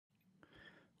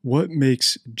What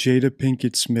makes Jada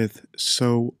Pinkett Smith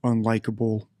so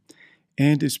unlikable,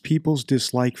 and is people's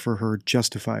dislike for her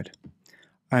justified?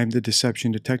 I'm the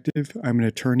Deception Detective. I'm an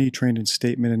attorney trained in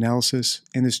statement analysis,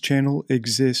 and this channel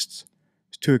exists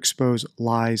to expose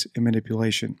lies and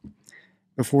manipulation.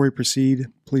 Before we proceed,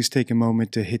 please take a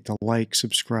moment to hit the like,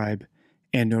 subscribe,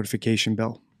 and notification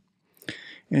bell.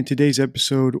 In today's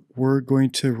episode, we're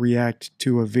going to react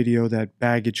to a video that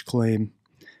Baggage Claim,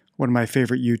 one of my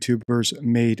favorite YouTubers,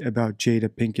 made about Jada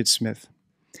Pinkett Smith.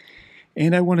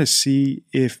 And I want to see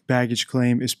if Baggage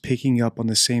Claim is picking up on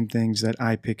the same things that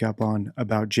I pick up on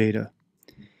about Jada.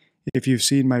 If you've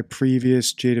seen my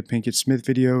previous Jada Pinkett Smith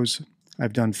videos,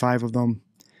 I've done 5 of them,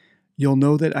 you'll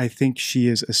know that I think she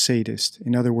is a sadist.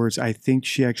 In other words, I think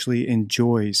she actually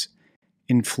enjoys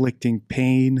inflicting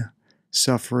pain,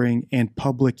 suffering, and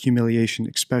public humiliation,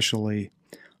 especially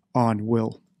on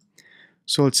Will.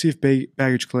 So let's see if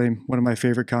Baggage Claim, one of my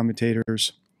favorite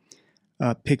commentators,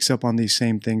 picks up on these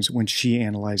same things when she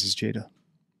analyzes Jada.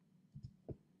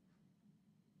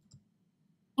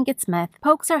 Pinkett Smith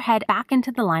pokes her head back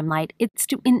into the limelight. It's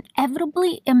to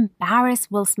inevitably embarrass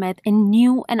Will Smith in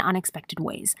new and unexpected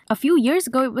ways. A few years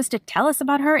ago, it was to tell us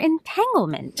about her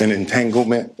entanglement. An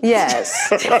entanglement?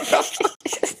 Yes.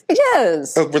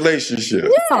 Yes. A relationship.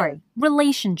 Yeah. Sorry,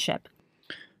 relationship.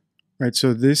 Right,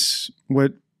 so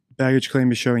what Baggage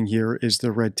Claim is showing here is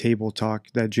the red table talk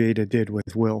that Jada did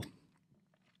with Will.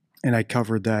 And I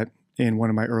covered that in one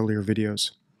of my earlier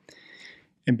videos.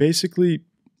 And basically,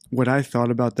 what I thought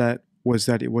about that was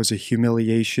that it was a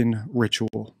humiliation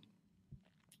ritual.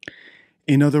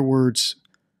 In other words,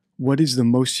 what is the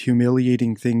most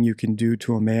humiliating thing you can do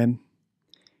to a man?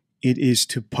 It is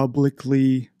to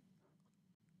publicly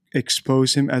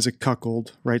expose him as a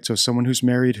cuckold, right? So someone who's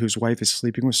married, whose wife is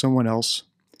sleeping with someone else.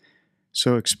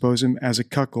 So expose him as a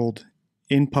cuckold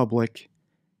in public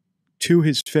to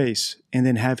his face, and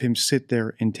then have him sit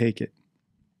there and take it.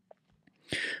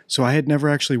 So I had never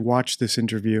actually watched this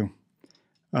interview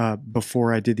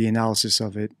before I did the analysis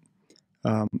of it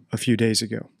a few days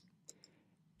ago.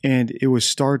 And it was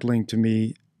startling to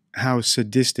me how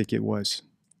sadistic it was.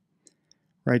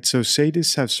 Right? So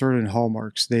sadists have certain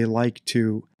hallmarks. They like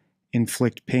to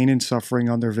inflict pain and suffering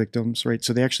on their victims, right?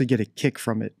 So they actually get a kick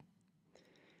from it.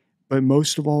 But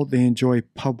most of all, they enjoy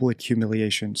public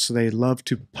humiliation. So they love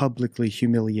to publicly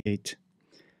humiliate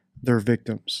their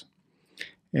victims.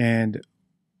 And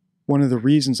one of the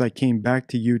reasons I came back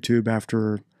to YouTube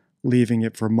after leaving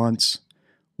it for months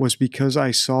was because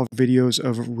I saw videos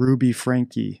of Ruby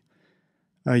Frankie,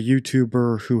 a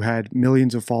YouTuber who had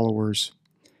millions of followers.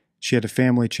 She had a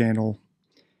family channel.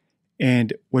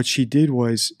 And what she did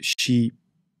was she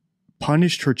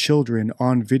punished her children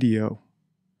on video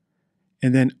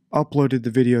and then uploaded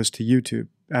the videos to YouTube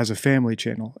as a family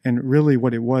channel. And really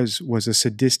what it was a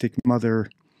sadistic mother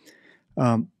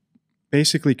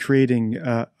basically creating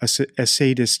a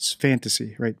sadist's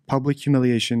fantasy, right? Public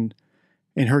humiliation.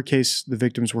 In her case, the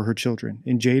victims were her children.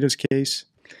 In Jada's case,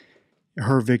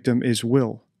 her victim is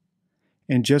Will.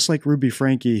 And just like Ruby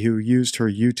Frankie, who used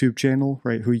her YouTube channel,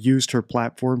 right, who used her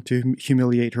platform to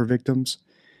humiliate her victims,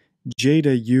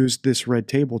 Jada used this red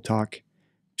table talk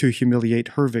to humiliate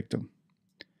her victim.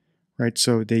 Right?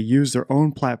 So they use their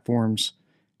own platforms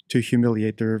to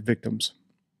humiliate their victims.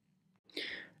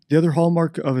 The other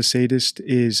hallmark of a sadist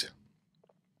is,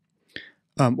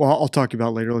 well, I'll talk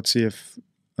about later. Let's see if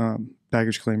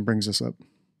Baggage Claim brings us up.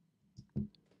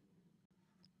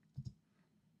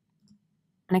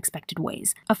 Unexpected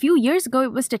ways. A few years ago,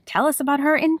 it was to tell us about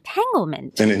her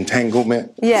entanglement. An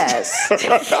entanglement? Yes.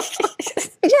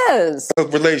 Yes. A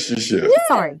relationship. Yeah.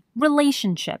 Sorry,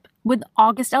 relationship with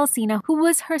August Alsina, who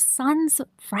was her son's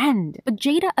friend. But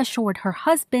Jada assured her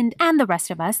husband and the rest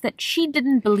of us that she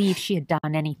didn't believe she had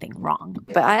done anything wrong.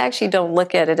 But I actually don't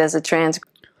look at it as a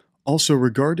Also,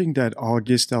 regarding that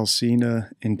August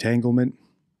Alsina entanglement,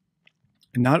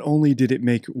 not only did it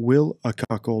make Will a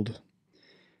cuckold,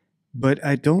 but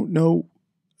I don't know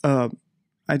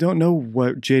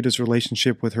what Jada's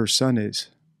relationship with her son is.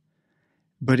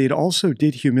 But it also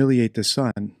did humiliate the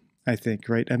son, I think,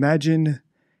 right? Imagine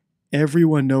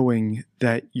everyone knowing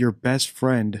that your best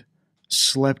friend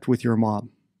slept with your mom.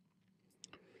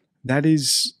 That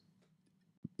is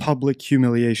public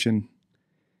humiliation.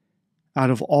 Out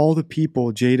of all the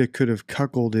people Jada could have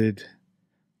cuckolded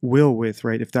Will with,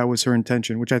 right, if that was her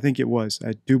intention, which I think it was.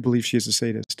 I do believe she is a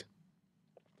sadist.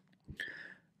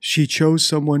 She chose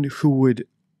someone who would,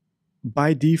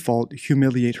 by default,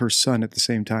 humiliate her son at the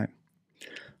same time.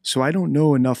 So I don't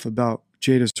know enough about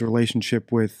Jada's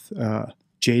relationship with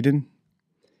Jaden,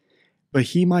 but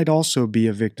he might also be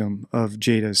a victim of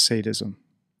Jada's sadism.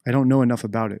 I don't know enough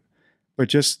about it. but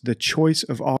just the choice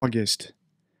of August,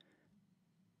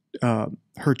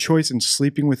 her choice in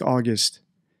sleeping with August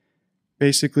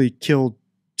basically killed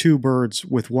two birds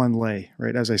with one lay,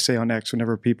 right? As I say on X,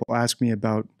 whenever people ask me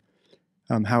about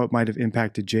how it might have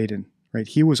impacted Jaden, right?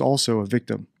 He was also a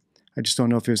victim. I just don't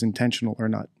know if it was intentional or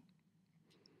not.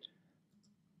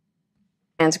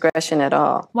 Transgression at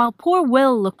all. While poor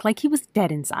Will looked like he was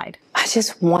dead inside. I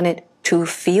just wanted to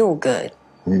feel good.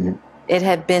 It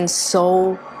had been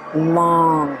so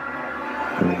long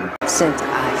since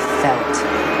I felt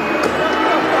good.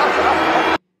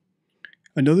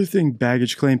 Another thing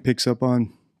baggage claim picks up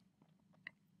on,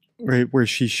 right, where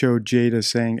she showed Jada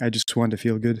saying, I just wanted to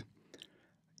feel good.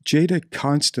 Jada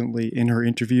constantly in her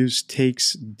interviews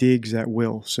takes digs at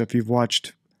Will. So if you've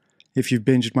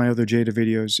binged my other Jada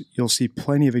videos, you'll see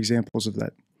plenty of examples of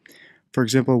that. For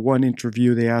example, one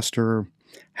interview, they asked her,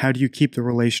 how do you keep the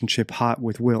relationship hot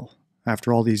with Will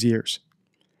after all these years?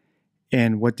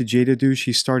 And what did Jada do?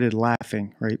 She started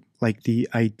laughing, right? Like the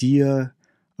idea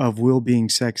of Will being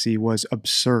sexy was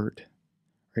absurd,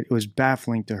 right? It was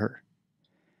baffling to her.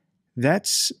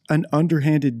 That's an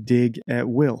underhanded dig at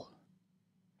Will,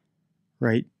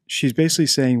 right? She's basically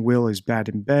saying Will is bad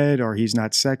in bed or he's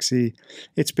not sexy.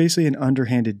 It's basically an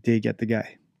underhanded dig at the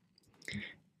guy.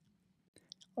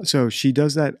 So she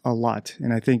does that a lot.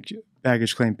 And I think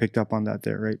baggage claim picked up on that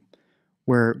there, right?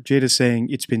 Where Jada's saying,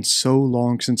 it's been so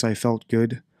long since I felt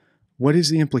good. What is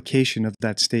the implication of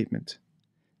that statement?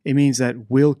 It means that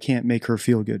Will can't make her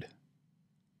feel good.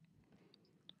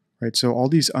 Right? So all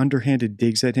these underhanded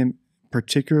digs at him,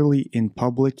 particularly in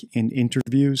public, in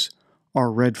interviews,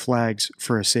 are red flags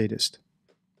for a sadist.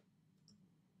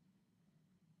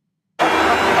 With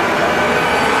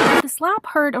the slap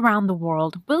heard around the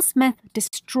world, Will Smith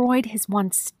destroyed his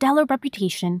once stellar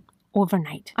reputation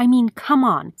overnight. I mean, come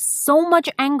on. So much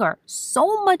anger,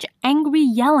 so much angry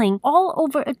yelling all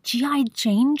over a G.I.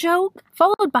 Jane joke,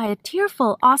 followed by a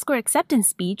tearful Oscar acceptance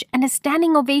speech and a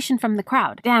standing ovation from the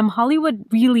crowd. Damn, Hollywood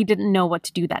really didn't know what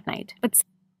to do that night. But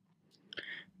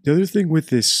the other thing with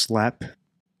this slap,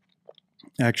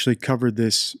 I actually covered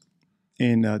this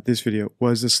in this video,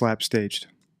 was the slap staged.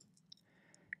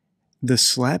 The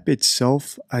slap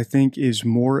itself, I think, is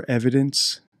more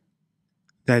evidence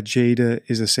that Jada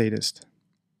is a sadist.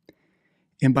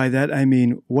 And by that, I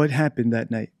mean, what happened that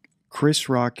night? Chris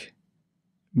Rock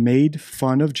made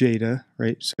fun of Jada,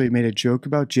 right? So he made a joke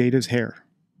about Jada's hair.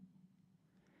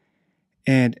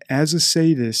 And as a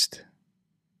sadist,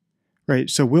 right?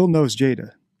 So Will knows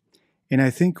Jada. And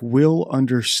I think Will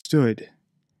understood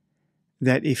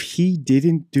that if he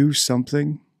didn't do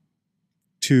something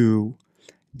to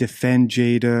defend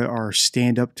Jada or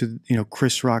stand up to,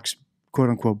 Chris Rock's quote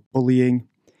unquote bullying,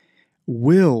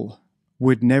 Will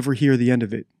would never hear the end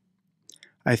of it.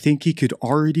 I think he could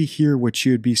already hear what she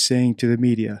would be saying to the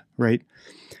media, right?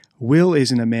 Will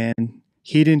isn't a man.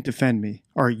 He didn't defend me.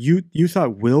 Or you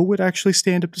thought Will would actually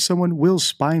stand up to someone? Will's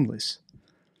spineless.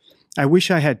 I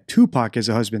wish I had Tupac as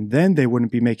a husband. Then they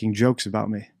wouldn't be making jokes about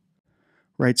me.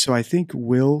 Right? So I think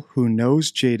Will, who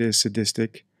knows Jada is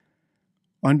sadistic,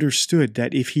 understood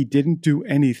that if he didn't do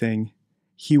anything,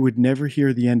 he would never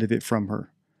hear the end of it from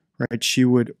her. Right? She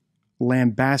would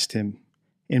lambast him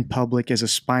in public as a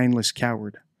spineless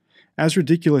coward. As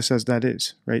ridiculous as that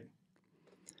is, right?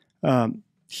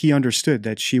 He understood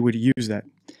that she would use that.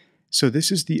 So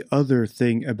this is the other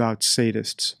thing about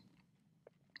sadists,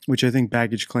 which I think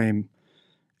baggage claim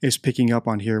is picking up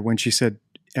on here when she said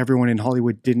everyone in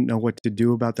Hollywood didn't know what to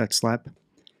do about that slap.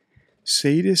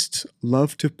 Sadists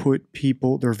love to put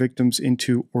people, their victims,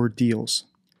 into ordeals.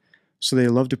 So they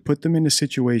love to put them in a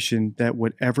situation that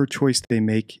whatever choice they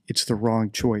make, it's the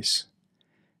wrong choice.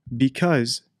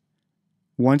 Because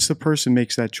once the person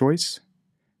makes that choice,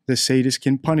 the sadist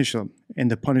can punish them, and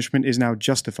the punishment is now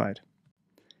justified.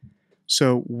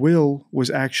 So Will was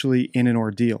actually in an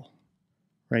ordeal,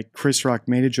 right? Chris Rock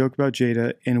made a joke about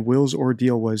Jada, and Will's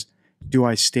ordeal was, do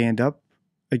I stand up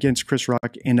against Chris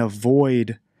Rock and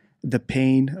avoid the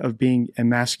pain of being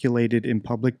emasculated in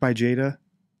public by Jada?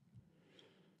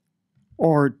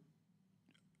 Or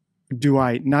do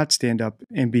I not stand up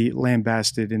and be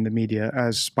lambasted in the media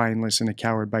as spineless and a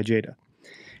coward by Jada?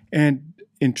 And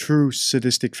in true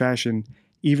sadistic fashion,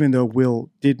 even though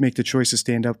Will did make the choice to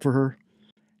stand up for her,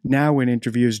 now in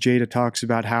interviews, Jada talks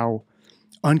about how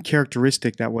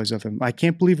uncharacteristic that was of him. I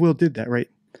can't believe Will did that, right?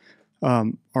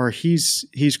 Or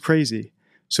he's crazy.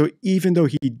 So even though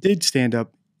he did stand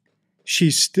up,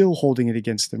 she's still holding it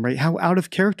against him, right? How out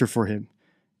of character for him.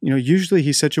 Usually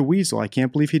he's such a weasel. I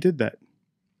can't believe he did that.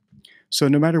 So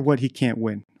no matter what, he can't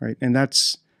win, right? And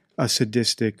that's a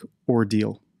sadistic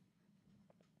ordeal.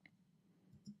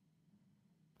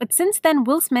 But since then,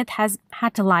 Will Smith has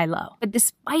had to lie low. But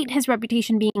despite his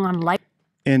reputation being on life...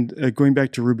 And going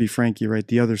back to Ruby Frankie, right,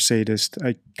 the other sadist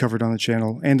I covered on the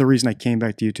channel, and the reason I came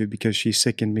back to YouTube, because she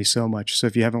sickened me so much. So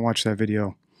if you haven't watched that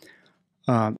video,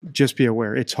 just be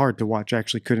aware. It's hard to watch. I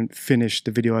actually couldn't finish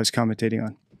the video I was commentating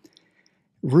on.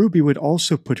 Ruby would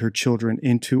also put her children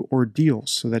into ordeals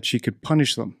so that she could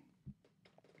punish them.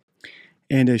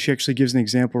 And she actually gives an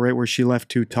example, right, where she left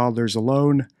 2 toddlers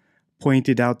alone,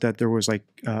 pointed out that there was like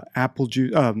pineapple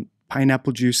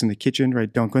juice in the kitchen,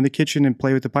 right? Don't go in the kitchen and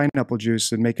play with the pineapple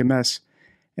juice and make a mess.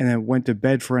 And then went to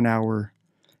bed for an hour,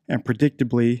 and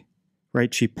predictably,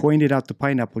 right, she pointed out the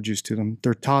pineapple juice to them.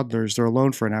 They're toddlers, they're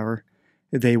alone for an hour.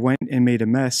 They went and made a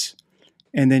mess,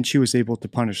 and then she was able to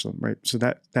punish them, right? So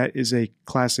that is a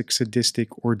classic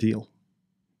sadistic ordeal.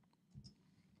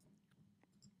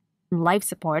 Life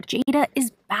support, Jada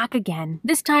is back again.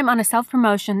 This time on a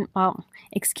self-promotion, on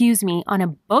a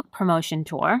book promotion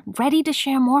tour, ready to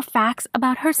share more facts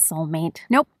about her soulmate.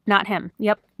 Nope, not him.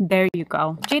 Yep, there you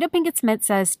go. Jada Pinkett Smith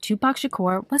says Tupac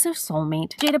Shakur was her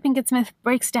soulmate. Jada Pinkett Smith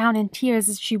breaks down in tears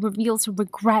as she reveals her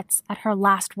regrets at her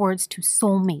last words to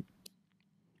soulmate.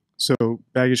 So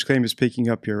baggage claim is picking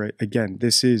up here, right? Again,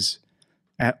 this is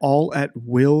all at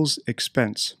Will's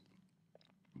expense.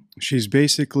 She's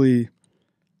basically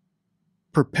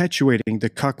perpetuating the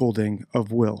cuckolding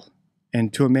of Will,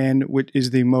 and to a man, which is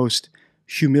the most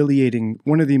humiliating,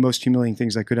 one of the most humiliating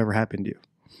things that could ever happen to you.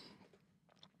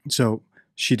 So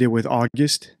she did with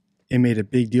August and made a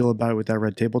big deal about it with that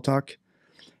Red Table Talk.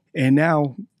 And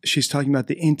now she's talking about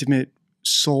the intimate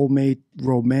soulmate,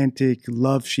 romantic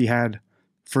love she had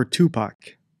for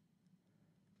Tupac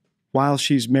while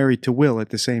she's married to Will at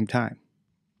the same time.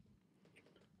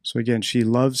 So again, she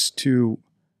loves to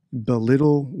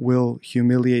belittle Will,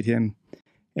 humiliate him,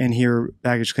 and here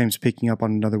baggage claims picking up on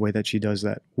another way that she does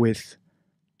that with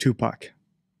Tupac.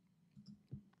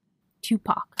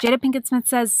 Jada Pinkett Smith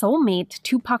says soulmate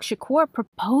Tupac Shakur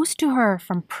proposed to her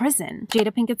from prison.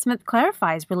 Jada Pinkett Smith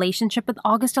clarifies relationship with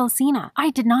August Alsina. I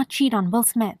did not cheat on Will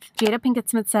Smith. Jada Pinkett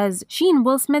Smith says she and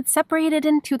Will Smith separated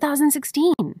in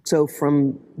 2016. So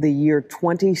from the year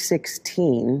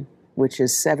 2016, which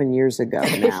is 7 years ago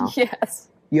now, Yes.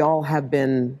 y'all have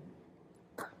been...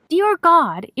 Dear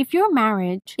God, if your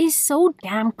marriage is so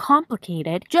damn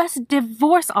complicated, just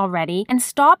divorce already and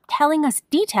stop telling us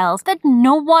details that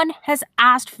no one has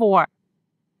asked for.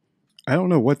 I don't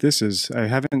know what this is. I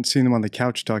haven't seen them on the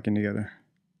couch talking together.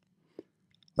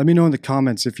 Let me know in the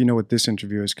comments if you know what this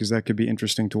interview is, because that could be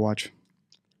interesting to watch.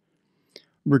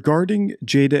 Regarding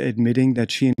Jada admitting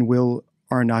that she and Will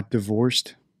are not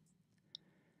divorced,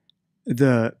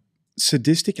 the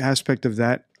sadistic aspect of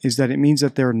that is that it means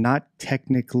that they're not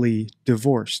technically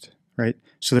divorced, right?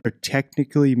 So they're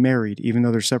technically married, even though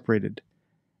they're separated,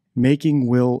 making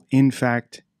Will, in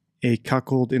fact, a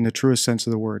cuckold in the truest sense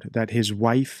of the word, that his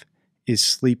wife is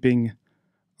sleeping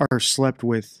or slept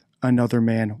with another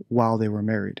man while they were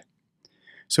married.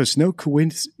 So it's no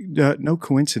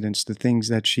coincidence the things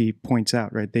that she points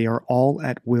out, right? They are all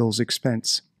at Will's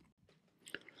expense.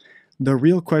 The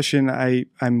real question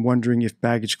I'm wondering if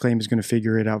baggage claim is going to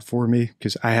figure it out for me,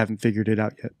 because I haven't figured it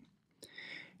out yet,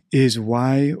 is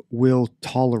why Will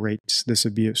tolerates this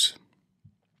abuse.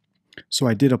 So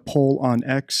I did a poll on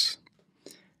X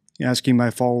asking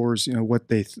my followers,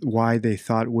 why they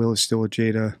thought Will is still with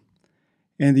Jada.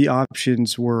 And the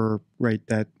options were, right,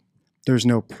 that there's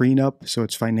no prenup, so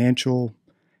it's financial,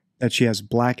 that she has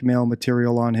blackmail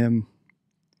material on him.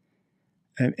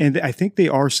 And I think they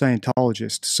are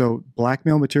Scientologists. So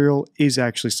blackmail material is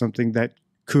actually something that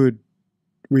could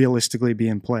realistically be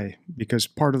in play, because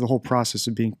part of the whole process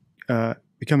of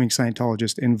becoming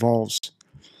Scientologist involves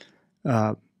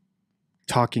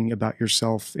talking about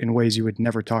yourself in ways you would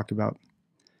never talk about.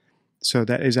 So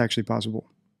that is actually possible.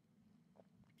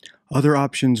 Other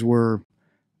options were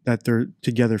that they're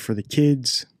together for the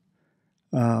kids,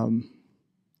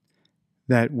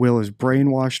 that Will is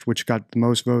brainwashed, which got the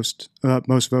most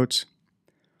votes,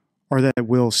 or that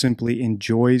Will simply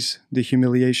enjoys the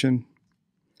humiliation.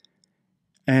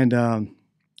 And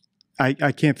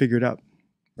I can't figure it out,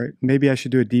 right? Maybe I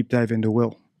should do a deep dive into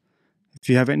Will. If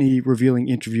you have any revealing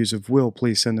interviews of Will,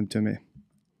 please send them to me.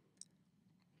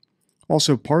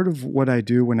 Also, part of what I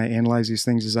do when I analyze these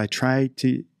things is I try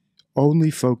to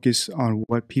only focus on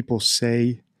what people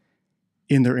say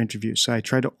in their interviews. So I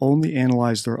try to only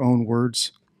analyze their own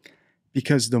words,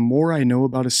 because the more I know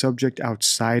about a subject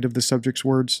outside of the subject's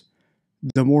words,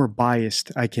 the more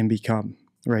biased I can become,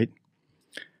 right?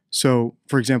 So,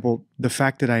 for example, the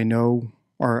fact that I know,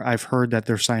 or I've heard that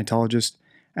they're Scientologists,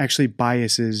 actually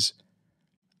biases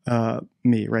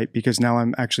me, right? Because now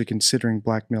I'm actually considering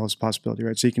blackmail as a possibility,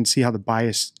 right? So you can see how the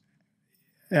bias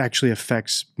actually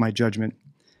affects my judgment.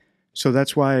 So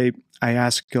that's why I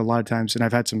ask a lot of times, and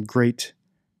I've had some great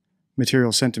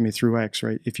material sent to me through X,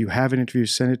 right? If you have an interview,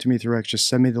 send it to me through X. Just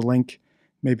send me the link,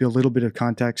 maybe a little bit of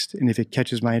context. And if it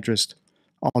catches my interest,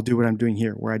 I'll do what I'm doing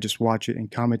here, where I just watch it and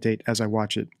commentate as I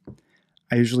watch it.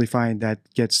 I usually find that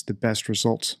gets the best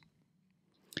results.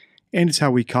 And it's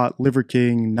how we caught Liver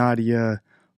King, Nadia,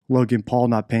 Logan Paul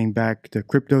not paying back the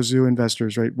crypto zoo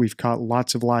investors, right? We've caught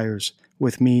lots of liars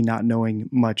with me not knowing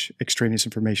much extraneous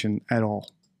information at all.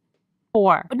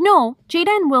 But no, Jada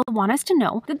and Will want us to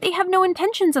know that they have no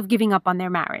intentions of giving up on their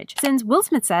marriage, since Will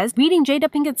Smith says reading Jada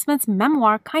Pinkett Smith's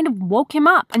memoir kind of woke him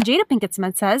up, and Jada Pinkett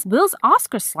Smith says Will's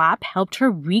Oscar slap helped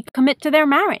her recommit to their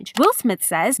marriage. Will Smith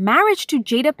says marriage to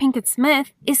Jada Pinkett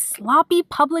Smith is sloppy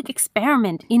public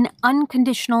experiment in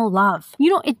unconditional love. You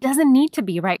know, it doesn't need to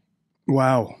be, right?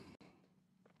 Wow.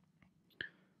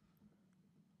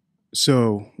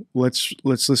 So let's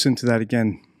listen to that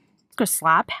again.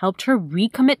 Slap helped her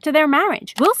recommit to their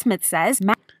marriage. Will Smith says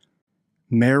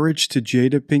marriage to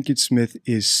Jada Pinkett Smith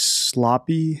is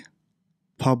sloppy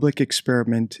public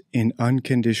experiment in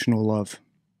unconditional love.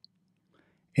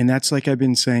 And that's like I've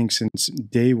been saying since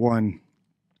day one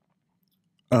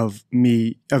of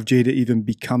Jada even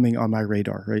becoming on my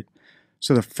radar, right?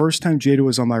 So the first time Jada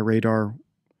was on my radar,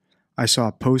 I saw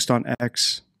a post on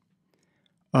X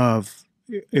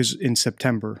is in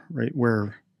September, right?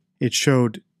 Where it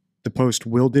showed the post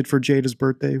Will did for Jada's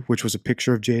birthday, which was a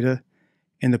picture of Jada,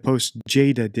 and the post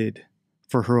Jada did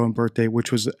for her own birthday,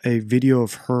 which was a video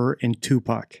of her and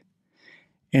Tupac.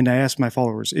 And I asked my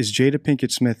followers, is Jada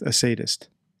Pinkett Smith a sadist?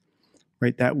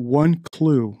 Right? That one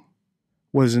clue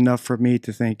was enough for me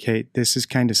to think, hey, this is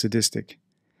kind of sadistic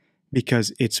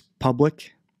because it's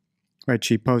public, right?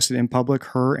 She posted in public,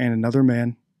 her and another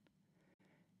man,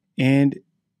 and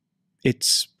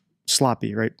it's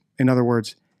sloppy, right? In other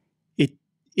words,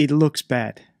 it looks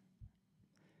bad.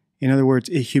 In other words,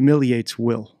 it humiliates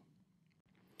Will.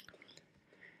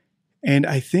 And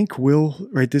I think Will,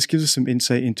 right, this gives us some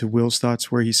insight into Will's thoughts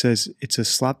where he says it's a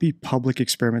sloppy public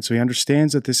experiment. So he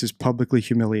understands that this is publicly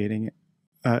humiliating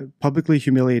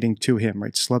to him,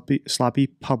 right? Sloppy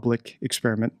public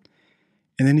experiment.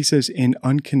 And then he says in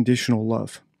unconditional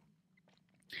love.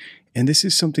 And this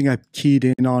is something I keyed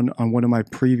in on one of my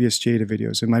previous Jada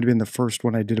videos. It might have been the first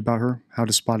one I did about her, how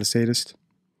to spot a sadist.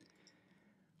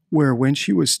 Where when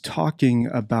she was talking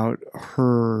about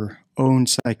her own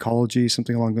psychology,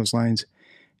 something along those lines,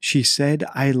 she said,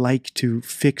 I like to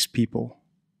fix people,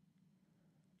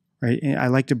 right? And I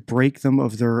like to break them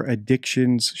of their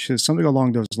addictions. She said something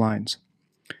along those lines,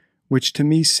 which to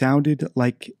me sounded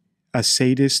like a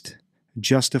sadist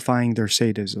justifying their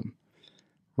sadism,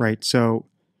 right? So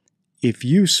if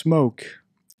you smoke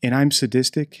and I'm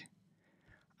sadistic,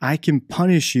 I can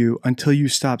punish you until you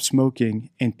stop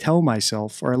smoking and tell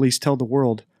myself, or at least tell the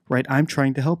world, right, I'm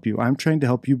trying to help you. I'm trying to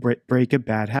help you break a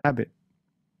bad habit.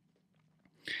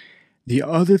 The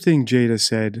other thing Jada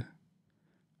said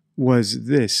was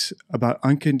this about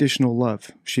unconditional love.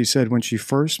 She said when she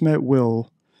first met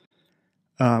Will,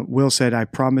 Will said, I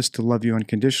promised to love you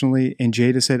unconditionally. And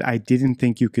Jada said, I didn't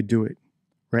think you could do it,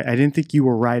 right? I didn't think you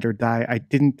were ride or die. I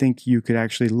didn't think you could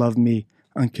actually love me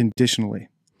unconditionally.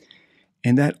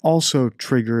 And that also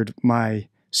triggered my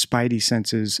spidey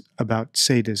senses about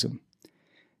sadism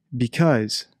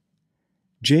because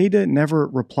Jada never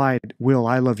replied, Will,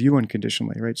 I love you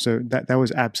unconditionally, right? So that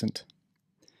was absent.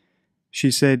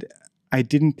 She said, I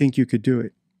didn't think you could do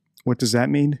it. What does that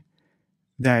mean?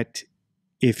 That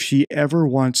if she ever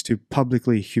wants to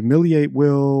publicly humiliate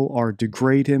Will or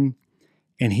degrade him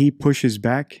and he pushes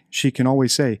back, she can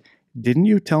always say, didn't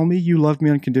you tell me you loved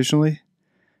me unconditionally?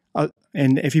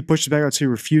 And if he pushes back, let's say he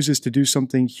refuses to do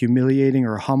something humiliating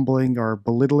or humbling or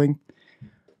belittling,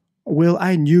 Will,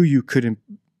 I knew you couldn't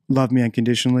love me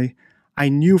unconditionally. I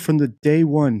knew from the day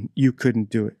one you couldn't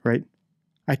do it, right?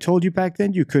 I told you back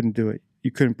then you couldn't do it.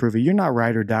 You couldn't prove it. You're not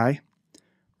ride or die,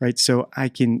 right? So I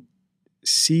can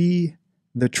see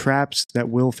the traps that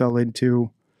Will fell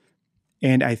into,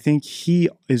 and I think he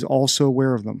is also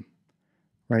aware of them,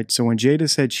 right? So when Jada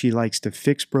said she likes to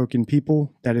fix broken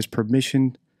people, that is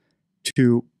permission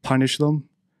to punish them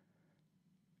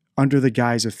under the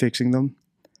guise of fixing them.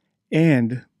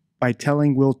 And by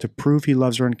telling Will to prove he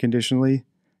loves her unconditionally,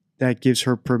 that gives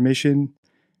her permission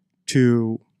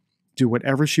to do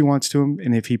whatever she wants to him.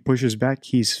 And if he pushes back,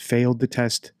 he's failed the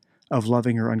test of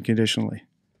loving her unconditionally,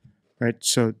 right?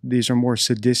 So these are more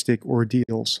sadistic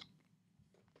ordeals.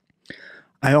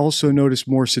 I also notice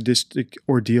more sadistic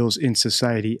ordeals in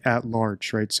society at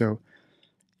large, right? So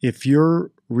if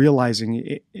you're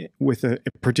realizing with a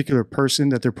particular person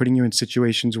that they're putting you in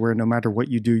situations where no matter what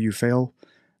you do, you fail,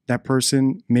 that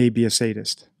person may be a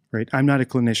sadist, right? I'm not a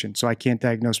clinician, so I can't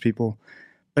diagnose people,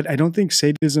 but I don't think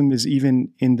sadism is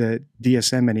even in the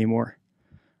DSM anymore,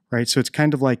 right? So it's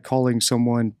kind of like calling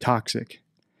someone toxic.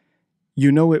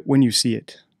 You know it when you see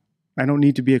it. I don't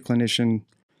need to be a clinician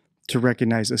to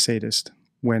recognize a sadist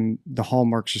when the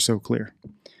hallmarks are so clear.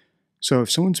 So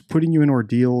if someone's putting you in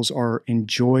ordeals or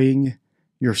enjoying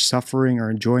your suffering or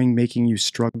enjoying making you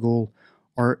struggle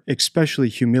or especially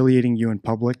humiliating you in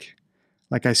public,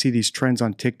 like I see these trends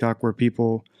on TikTok where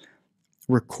people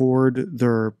record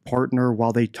their partner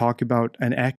while they talk about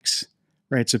an ex,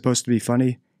 right? It's supposed to be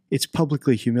funny. It's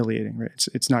publicly humiliating, right?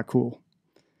 It's not cool.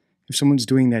 If someone's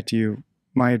doing that to you,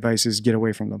 my advice is get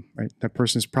away from them, right? That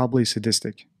person is probably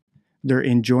sadistic. They're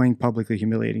enjoying publicly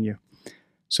humiliating you.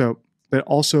 So, but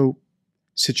also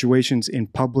situations in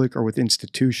public or with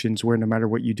institutions where no matter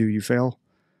what you do, you fail,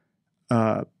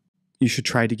 you should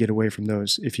try to get away from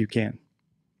those if you can.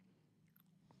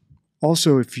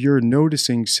 Also, if you're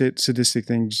noticing sadistic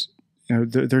things, you know,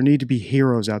 there need to be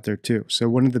heroes out there too. So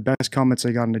one of the best comments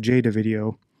I got in a Jada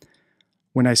video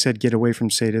when I said get away from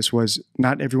sadists was,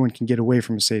 not everyone can get away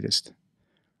from a sadist,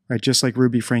 right? Just like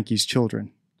Ruby Frankie's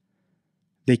children.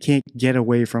 They can't get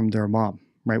away from their mom,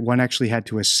 right? One actually had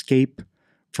to escape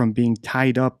from being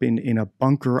tied up in a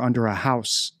bunker under a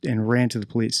house and ran to the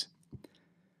police.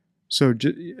 So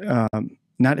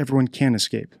not everyone can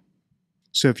escape.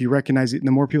 So if you recognize it,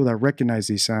 the more people that recognize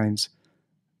these signs,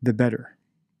 the better.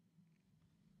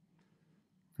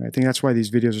 I think that's why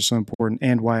these videos are so important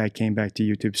and why I came back to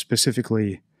YouTube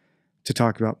specifically to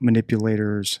talk about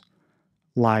manipulators,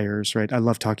 liars, right? I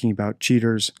love talking about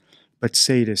cheaters, but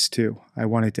sadists too. I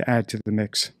wanted to add to the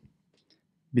mix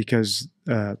because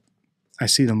I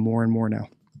see them more and more now.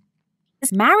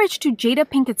 His marriage to Jada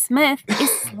Pinkett Smith is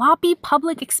sloppy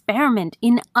public experiment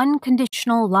in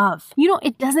unconditional love. You know,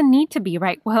 it doesn't need to be,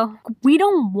 right? Well, we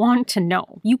don't want to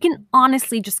know. You can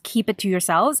honestly just keep it to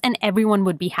yourselves and everyone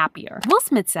would be happier. Will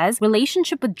Smith says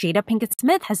relationship with Jada Pinkett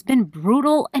Smith has been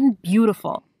brutal and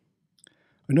beautiful.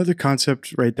 Another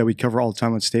concept, right, that we cover all the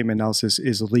time on statement analysis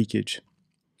is leakage.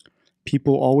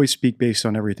 People always speak based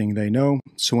on everything they know.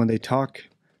 So when they talk,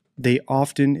 they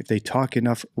often, if they talk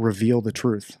enough, reveal the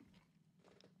truth.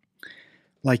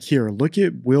 Like here, look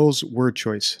at Will's word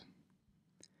choice.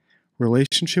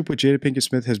 Relationship with Jada Pinkett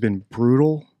Smith has been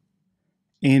brutal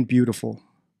and beautiful.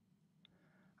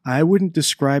 I wouldn't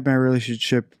describe my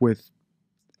relationship with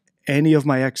any of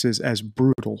my exes as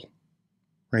brutal,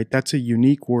 right? That's a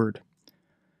unique word.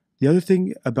 The other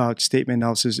thing about statement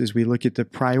analysis is we look at the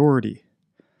priority.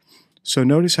 So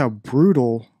notice how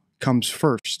brutal comes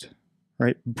first,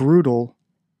 right? Brutal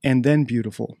and then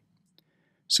beautiful.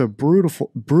 So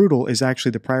brutal is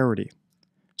actually the priority.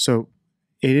 So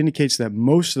it indicates that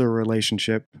most of the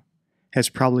relationship has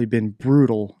probably been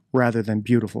brutal rather than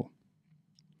beautiful.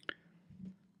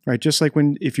 Right? Just like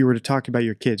if you were to talk about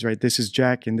your kids, right? This is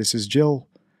Jack and this is Jill.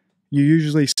 You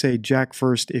usually say Jack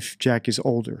first if Jack is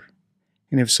older.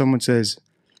 And if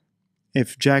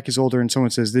Jack is older and someone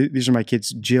says, these are my kids,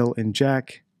 Jill and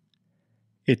Jack,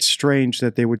 it's strange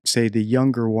that they would say the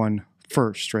younger one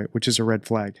first, right? Which is a red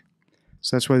flag.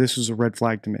 So that's why this was a red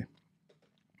flag to me.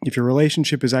 If your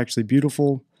relationship is actually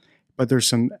beautiful, but there's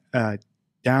some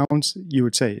downs, you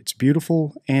would say it's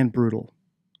beautiful and brutal.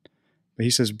 But he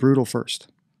says brutal first.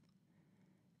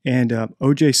 And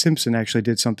O.J. Simpson actually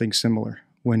did something similar.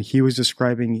 When he was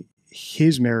describing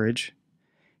his marriage,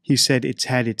 he said it's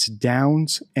had its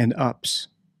downs and ups.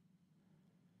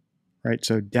 Right?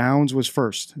 So downs was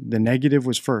first. The negative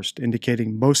was first,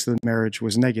 indicating most of the marriage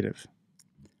was negative.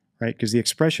 Right? Because the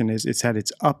expression is it's had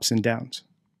its ups and downs.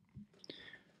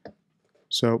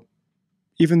 So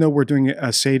even though we're doing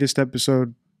a sadist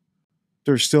episode,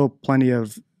 there's still plenty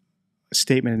of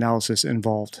statement analysis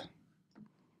involved.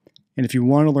 And if you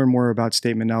want to learn more about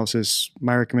statement analysis,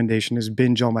 my recommendation is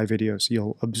binge all my videos.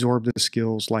 You'll absorb the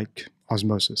skills like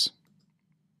osmosis.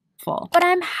 But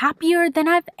I'm happier than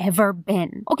I've ever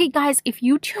been. Okay, guys, if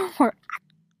you two were...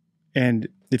 And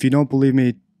if you don't believe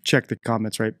me, check the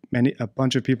comments, right? A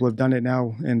bunch of people have done it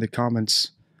now, and the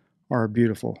comments are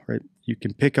beautiful, right? You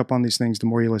can pick up on these things the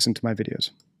more you listen to my videos.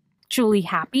 actually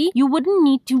happy, you wouldn't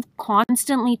need to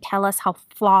constantly tell us how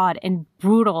flawed and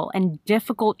brutal and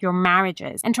difficult your marriage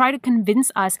is and try to convince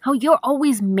us how you're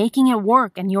always making it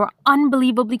work and you're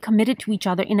unbelievably committed to each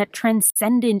other in a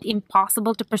transcendent,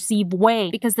 impossible to perceive way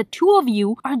because the two of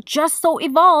you are just so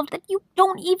evolved that you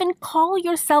don't even call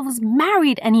yourselves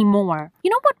married anymore.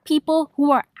 You know what people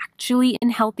who are actually in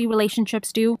healthy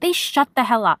relationships do? They shut the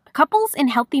hell up. Couples in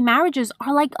healthy marriages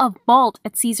are like a vault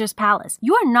at Caesar's palace.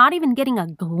 You are not even getting a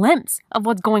glimpse of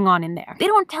what's going on in there. They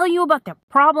don't tell you about their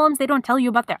problems. They don't tell you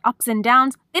about their ups and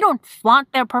downs. They don't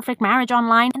flaunt their perfect marriage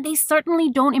online. And they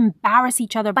certainly don't embarrass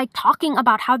each other by talking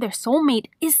about how their soulmate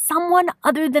is someone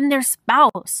other than their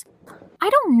spouse. I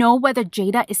don't know whether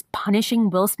Jada is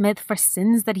punishing Will Smith for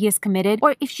sins that he has committed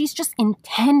or if she's just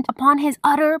intent upon his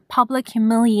utter public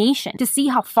humiliation to see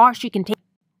how far she can take.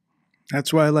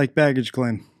 That's why I like baggage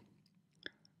claim.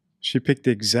 She picked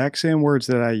the exact same words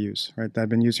that I use, right? That I've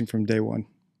been using from day one.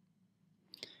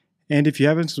 And if you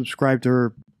haven't subscribed to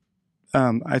her,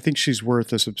 I think she's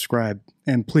worth a subscribe.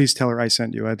 And please tell her I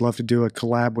sent you. I'd love to do a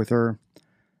collab with her.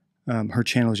 Her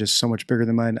channel is just so much bigger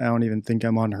than mine. I don't even think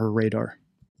I'm on her radar.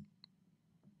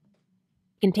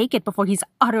 Can take it before he's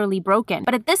utterly broken.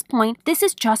 But at this point, this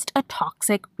is just a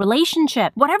toxic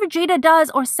relationship. Whatever Jada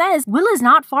does or says, Will is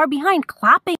not far behind,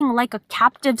 clapping like a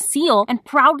captive seal and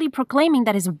proudly proclaiming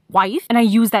that his wife, and I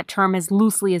use that term as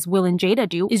loosely as Will and Jada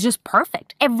do, is just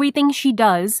perfect. Everything she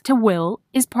does to Will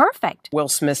is perfect. Will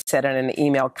Smith said in an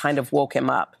email kind of woke him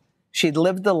up. She'd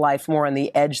lived the life more on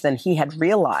the edge than he had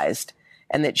realized,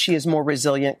 and that she is more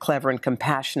resilient, clever, and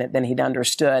compassionate than he'd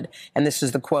understood. And this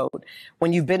is the quote.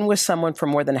 When you've been with someone for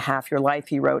more than half your life,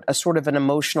 he wrote, a sort of an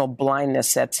emotional blindness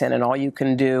sets in, and all you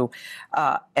can do,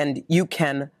 and you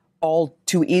can all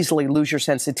too easily lose your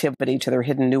sensitivity to their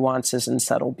hidden nuances and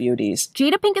subtle beauties.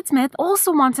 Jada Pinkett Smith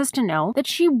also wants us to know that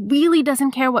she really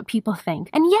doesn't care what people think,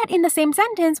 and yet in the same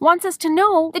sentence wants us to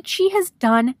know that she has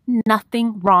done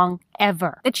nothing wrong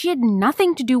ever. That she had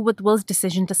nothing to do with Will's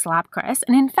decision to slap Chris,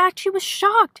 and in fact she was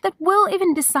shocked that Will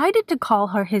even decided to call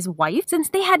her his wife since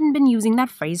they hadn't been using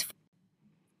that phrase.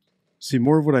 See,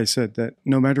 more of what I said, that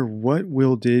no matter what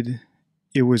Will did,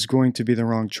 it was going to be the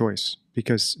wrong choice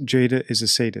because Jada is a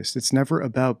sadist. It's never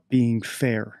about being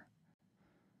fair.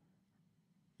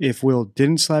 If Will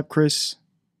didn't slap Chris,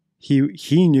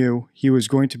 he knew he was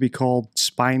going to be called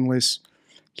spineless.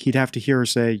 He'd have to hear her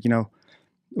say, you know,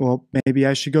 well, maybe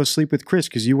I should go sleep with Chris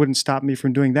because you wouldn't stop me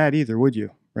from doing that either, would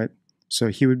you? Right? So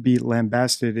he would be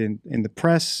lambasted in the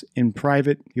press, in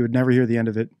private. He would never hear the end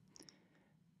of it.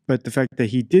 But the fact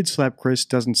that he did slap Chris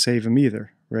doesn't save him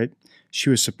either, right? She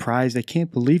was surprised. I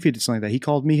can't believe he did something like that. He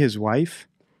called me his wife.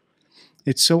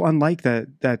 It's so unlike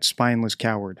that spineless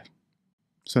coward.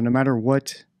 So no matter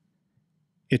what,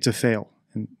 it's a fail.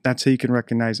 And that's how you can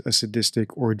recognize a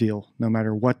sadistic ordeal. No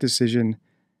matter what decision,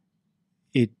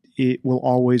 it will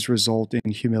always result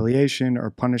in humiliation or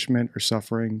punishment or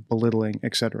suffering, belittling,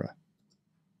 etc.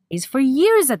 For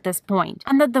years at this point,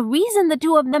 and that the reason the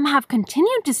two of them have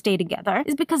continued to stay together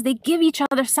is because they give each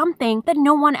other something that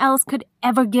no one else could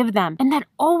ever give them, and that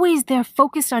always they're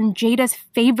focused on Jada's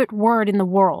favorite word in the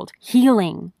world,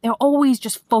 healing. They're always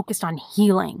just focused on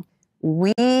healing.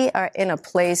 We are in a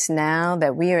place now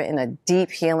that we are in a deep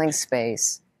healing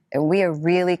space, and we are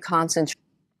really concentrating.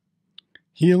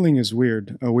 Healing is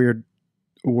weird, a weird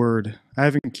word. I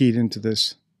haven't keyed into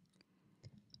this.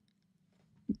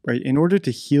 Right? In order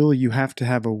to heal, you have to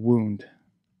have a wound.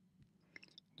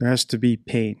 There has to be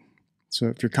pain. So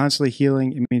if you're constantly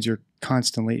healing, it means you're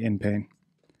constantly in pain.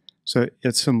 So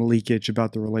it's some leakage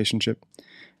about the relationship.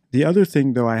 The other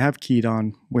thing, though, I have keyed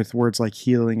on with words like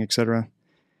healing, etc.,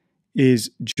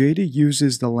 is Jada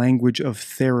uses the language of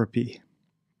therapy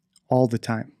all the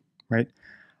time, right?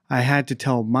 I had to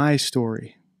tell my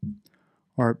story.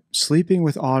 Or sleeping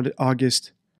with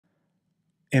August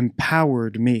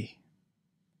empowered me.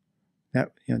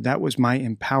 That was my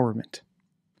empowerment.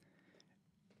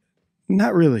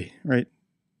 Not really, right?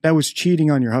 That was cheating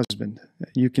on your husband.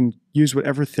 You can use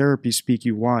whatever therapy speak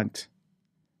you want,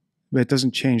 but it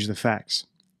doesn't change the facts.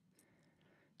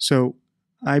 So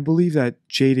I believe that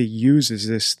Jada uses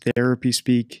this therapy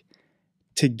speak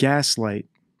to gaslight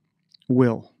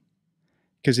Will.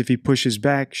 Because if he pushes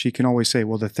back, she can always say,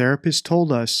 well, the therapist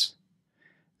told us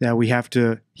that we have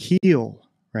to heal,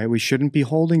 right? We shouldn't be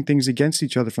holding things against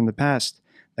each other from the past.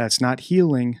 That's not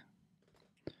healing,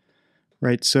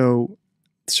 right? So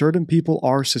certain people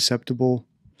are susceptible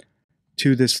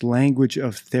to this language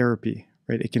of therapy,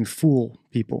 right? It can fool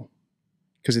people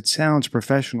because it sounds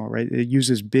professional, right? It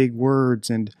uses big words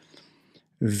and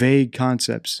vague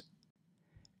concepts.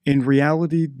 In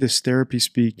reality, this therapy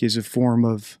speak is a form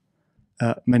of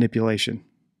manipulation,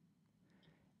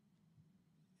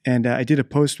 And I did a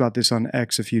post about this on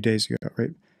X a few days ago,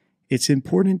 right? It's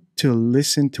important to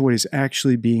listen to what is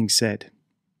actually being said.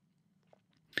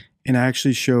 And I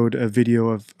actually showed a video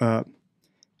of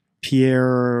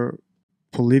Pierre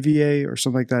Polivier or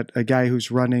something like that, a guy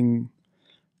who's running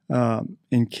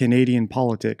in Canadian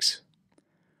politics,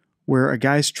 where a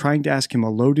guy's trying to ask him a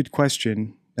loaded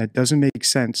question that doesn't make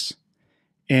sense,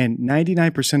 and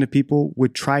 99% of people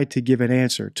would try to give an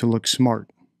answer to look smart.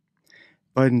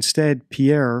 But instead,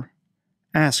 Pierre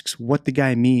asks what the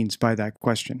guy means by that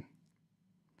question.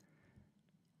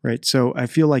 Right? So I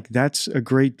feel like that's a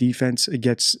great defense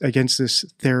against this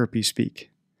therapy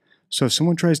speak. So if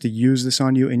someone tries to use this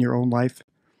on you in your own life,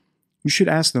 you should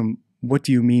ask them, what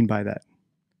do you mean by that?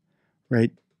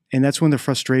 Right? And that's one of the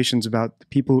frustrations about the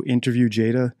people who interview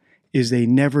Jada is they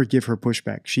never give her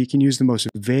pushback. She can use the most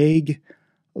vague,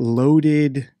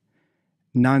 loaded,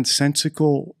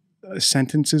 nonsensical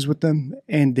sentences with them,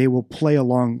 and they will play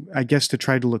along, I guess, to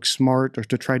try to look smart or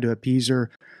to try to appease her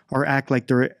or act like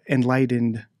they're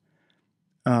enlightened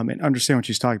and understand what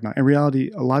she's talking about. In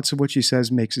reality, lots of what she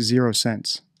says makes zero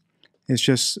sense. It's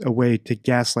just a way to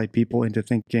gaslight people into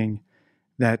thinking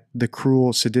that the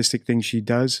cruel, sadistic things she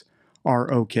does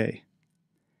are okay.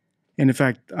 And in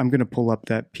fact, I'm going to pull up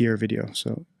that Pierre video.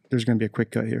 So there's going to be a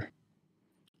quick cut here.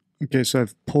 Okay, so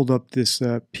I've pulled up this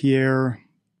Pierre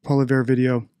Polivier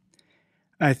video.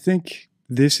 I think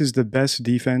this is the best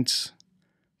defense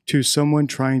to someone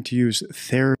trying to use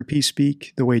therapy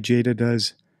speak the way Jada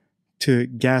does to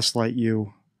gaslight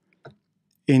you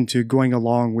into going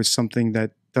along with something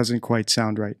that doesn't quite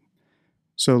sound right.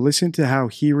 So listen to how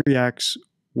he reacts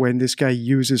when this guy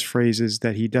uses phrases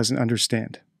that he doesn't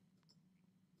understand.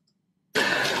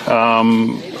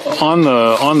 On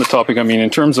the topic, I mean,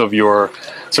 in terms of your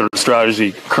sort of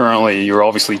strategy currently, you're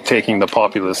obviously taking the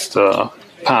populist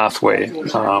pathway.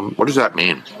 What does that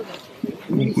mean?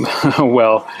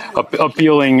 Well,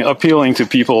 appealing to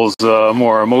people's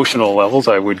more emotional levels,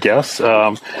 I would guess.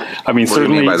 I mean,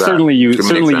 certainly you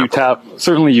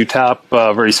tap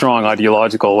very strong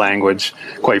ideological language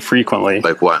quite frequently.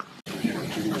 Like what?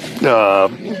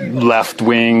 Left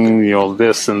wing,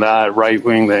 this and that, right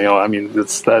wing. I mean,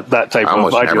 it's that type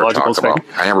of ideological spectrum.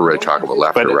 I never really talk about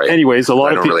left or right. Anyways, I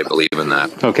don't really believe in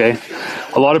that. Okay,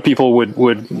 a lot of people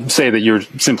would say that you're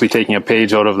simply taking a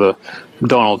page out of the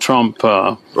Donald Trump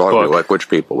book. Like which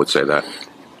people would say that?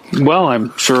 Well,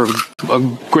 I'm sure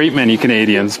a great many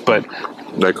Canadians, but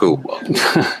like who?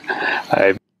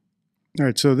 All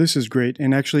right, so this is great.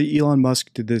 And actually, Elon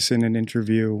Musk did this in an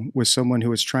interview with someone who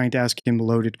was trying to ask him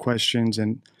loaded questions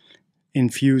and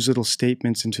infuse little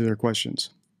statements into their questions.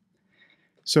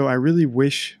 So I really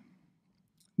wish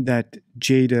that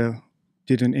Jada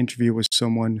did an interview with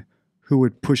someone who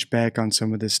would push back on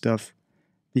some of this stuff,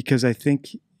 because I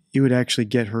think it would actually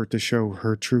get her to show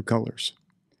her true colors.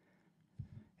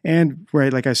 And,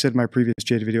 right, like I said in my previous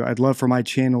Jada video, I'd love for my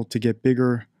channel to get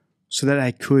bigger so that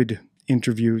I could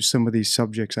interview some of these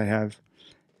subjects I have,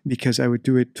 because I would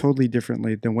do it totally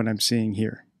differently than what I'm seeing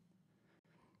here.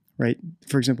 Right?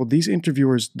 For example, these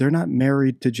interviewers, they're not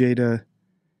married to Jada.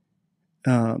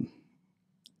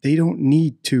 They don't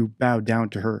need to bow down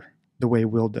to her the way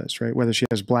Will does, right? Whether she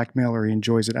has blackmail or he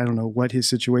enjoys it, I don't know what his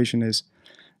situation is.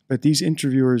 But these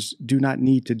interviewers do not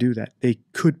need to do that. They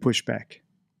could push back.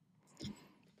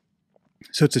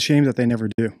 So it's a shame that they never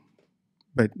do.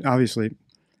 But obviously,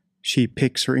 she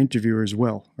picks her interviewers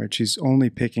well, right? She's only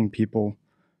picking people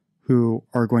who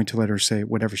are going to let her say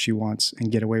whatever she wants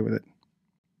and get away with it.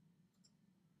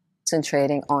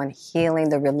 Concentrating on healing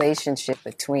the relationship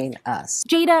between us.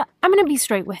 Jada, I'm going to be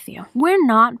straight with you. We're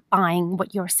not buying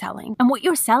what you're selling. And what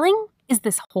you're selling is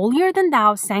this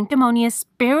holier-than-thou, sanctimonious,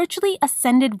 spiritually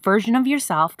ascended version of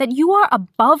yourself that you are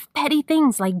above petty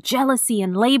things like jealousy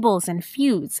and labels and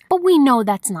feuds. But we know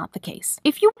that's not the case.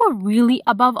 If you were really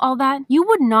above all that, you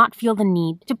would not feel the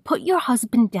need to put your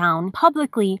husband down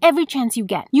publicly every chance you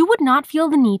get. You would not feel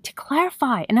the need to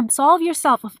clarify and absolve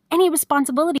yourself of any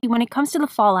responsibility when it comes to the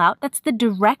fallout that's the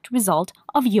direct result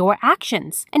of your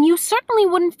actions. And you certainly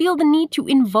wouldn't feel the need to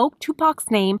invoke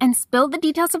Tupac's name and spill the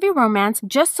details of your romance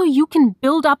just so you can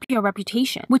build up your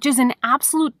reputation, which is in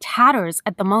absolute tatters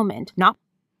at the moment.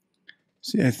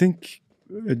 See, I think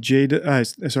Baggage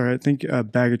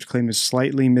Claim is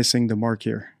slightly missing the mark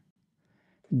here.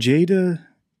 Jada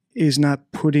is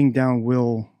not putting down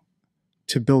Will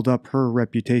to build up her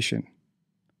reputation.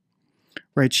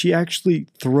 Right? She actually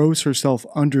throws herself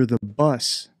under the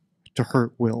bus to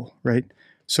hurt Will, right?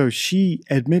 So she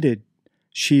admitted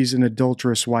she's an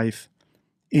adulterous wife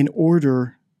in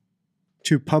order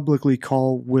to publicly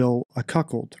call Will a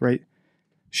cuckold, right?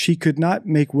 She could not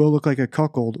make Will look like a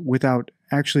cuckold without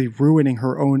actually ruining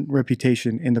her own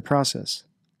reputation in the process.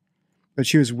 But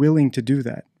she was willing to do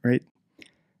that, right?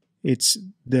 It's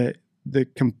the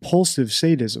compulsive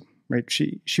sadism, right?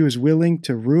 She was willing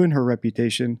to ruin her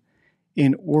reputation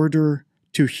in order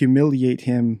to humiliate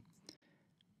him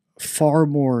far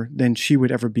more than she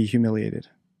would ever be humiliated,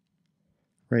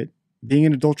 right? Being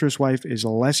an adulterous wife is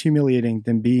less humiliating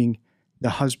than being the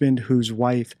husband whose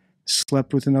wife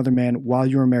slept with another man while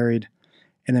you were married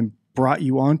and then brought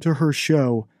you onto her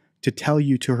show to tell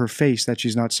you to her face that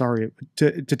she's not sorry,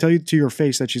 to tell you to your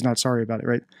face that she's not sorry about it,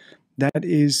 right? That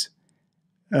is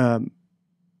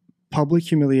public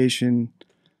humiliation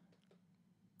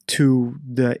to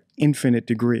the infinite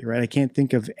degree, right? I can't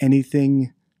think of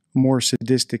anything more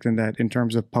sadistic than that in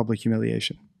terms of public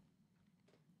humiliation.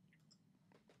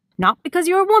 Not because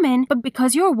you're a woman, but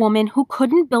because you're a woman who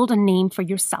couldn't build a name for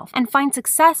yourself and find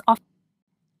success off.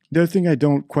 The other thing I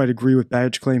don't quite agree with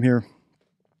baggage claim here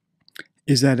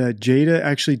is that Jada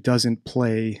actually doesn't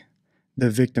play the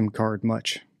victim card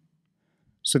much.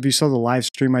 So if you saw the live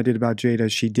stream I did about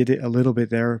Jada, she did it a little bit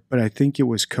there, but I think it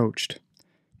was coached.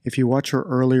 If you watch her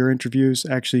earlier interviews,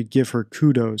 actually give her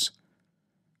kudos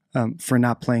for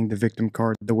not playing the victim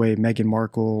card the way Meghan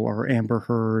Markle or Amber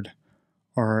Heard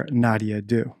or Nadia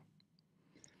do.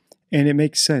 And it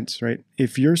makes sense, right?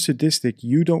 If you're sadistic,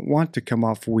 you don't want to come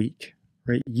off weak,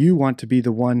 right? You want to be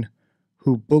the one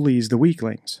who bullies the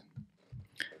weaklings.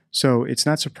 So it's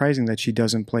not surprising that she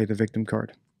doesn't play the victim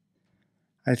card.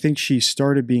 I think she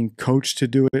started being coached to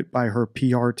do it by her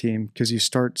PR team because you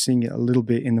start seeing it a little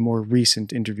bit in the more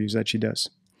recent interviews that she does.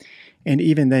 And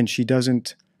even then, she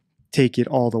doesn't take it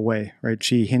all the way, right?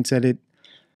 She hints at it,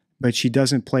 but she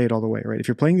doesn't play it all the way, right? If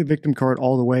you're playing the victim card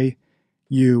all the way,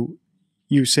 you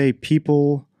say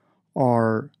people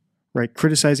are, right,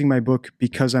 criticizing my book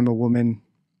because I'm a woman,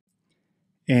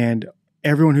 and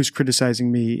everyone who's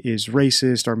criticizing me is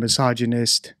racist or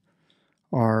misogynist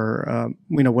or,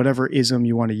 whatever ism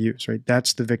you want to use, right?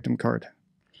 That's the victim card.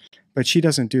 But she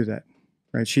doesn't do that,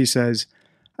 right? She says,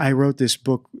 I wrote this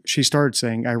book. She started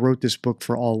saying, I wrote this book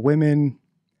for all women.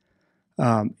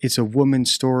 It's a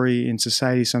woman's story. In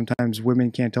society, sometimes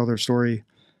women can't tell their story.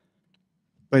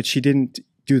 But she didn't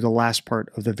do the last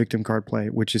part of the victim card play,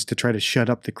 which is to try to shut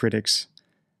up the critics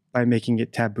by making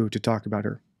it taboo to talk about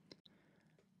her.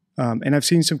 And I've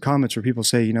seen some comments where people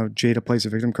say, Jada plays a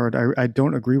victim card. I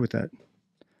don't agree with that.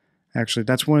 Actually,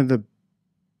 that's one of the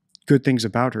good things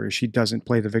about her is she doesn't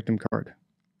play the victim card.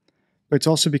 But it's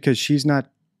also because she's not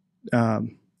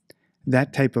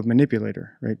that type of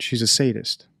manipulator, right? She's a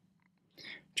sadist.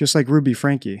 Just like Ruby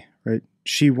Franke, right?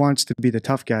 She wants to be the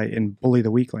tough guy and bully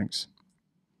the weaklings.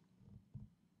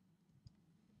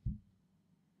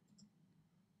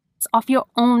 Off your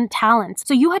own talents.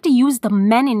 So you had to use the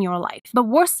men in your life. But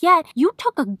worse yet, you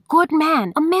took a good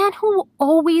man, a man who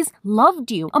always loved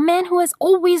you, a man who has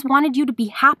always wanted you to be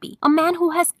happy, a man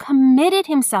who has committed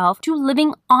himself to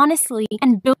living honestly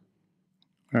and building.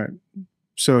 All right.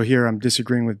 So here I'm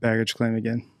disagreeing with baggage claim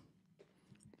again.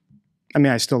 I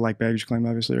mean, I still like baggage claim,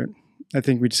 obviously, right? I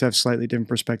think we just have slightly different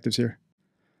perspectives here.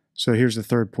 So here's the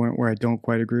third point where I don't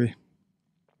quite agree.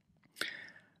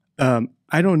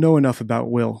 I don't know enough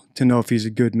about Will to know if he's a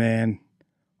good man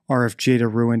or if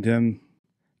Jada ruined him,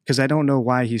 because I don't know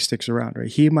why he sticks around, right?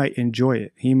 He might enjoy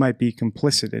it. He might be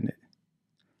complicit in it.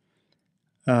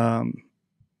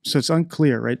 So it's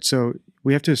unclear, right? So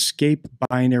we have to escape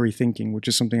binary thinking, which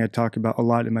is something I talk about a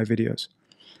lot in my videos.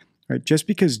 Right? Just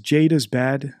because Jada's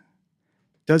bad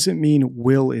doesn't mean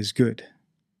Will is good.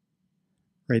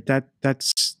 Right?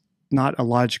 That's not a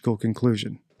logical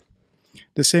conclusion.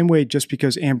 The same way, just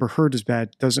because Amber Heard is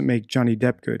bad doesn't make Johnny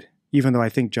Depp good, even though I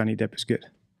think Johnny Depp is good.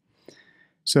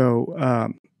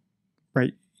 So,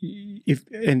 right,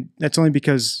 and that's only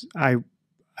because I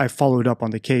followed up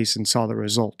on the case and saw the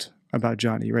result about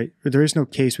Johnny, right? There is no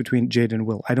case between Jada and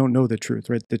Will. I don't know the truth,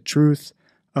 right? The truth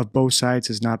of both sides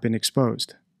has not been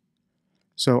exposed.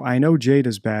 So I know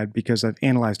Jada's bad because I've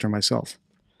analyzed her myself.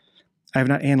 I have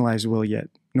not analyzed Will yet,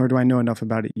 nor do I know enough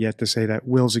about it yet to say that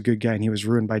Will's a good guy and he was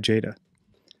ruined by Jada.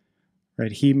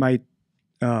 Right? He might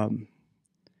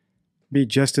be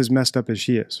just as messed up as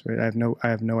she is. Right? I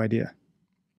have no idea.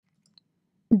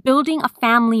 Building a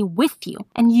family with you,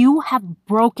 and you have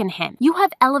broken him. You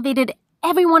have elevated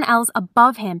everyone else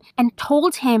above him and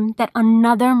told him that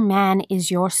another man is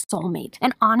your soulmate.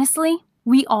 And honestly,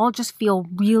 we all just feel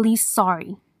really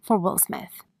sorry for Will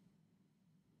Smith.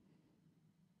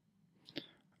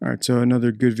 All right, so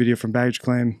another good video from Baggage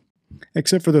Claim,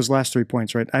 except for those last 3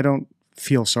 points, right? I don't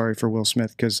feel sorry for Will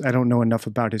Smith because I don't know enough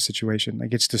about his situation.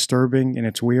 Like, it's disturbing and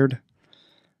it's weird.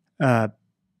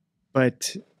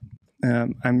 But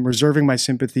I'm reserving my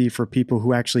sympathy for people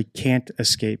who actually can't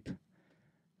escape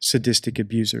sadistic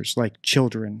abusers, like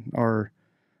children or,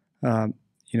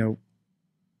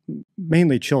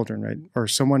 mainly children, right? Or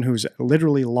someone who's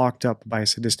literally locked up by a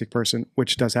sadistic person,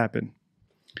 which does happen,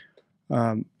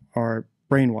 are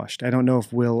brainwashed. I don't know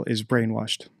if Will is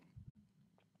brainwashed.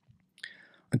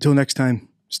 Until next time,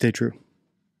 stay true.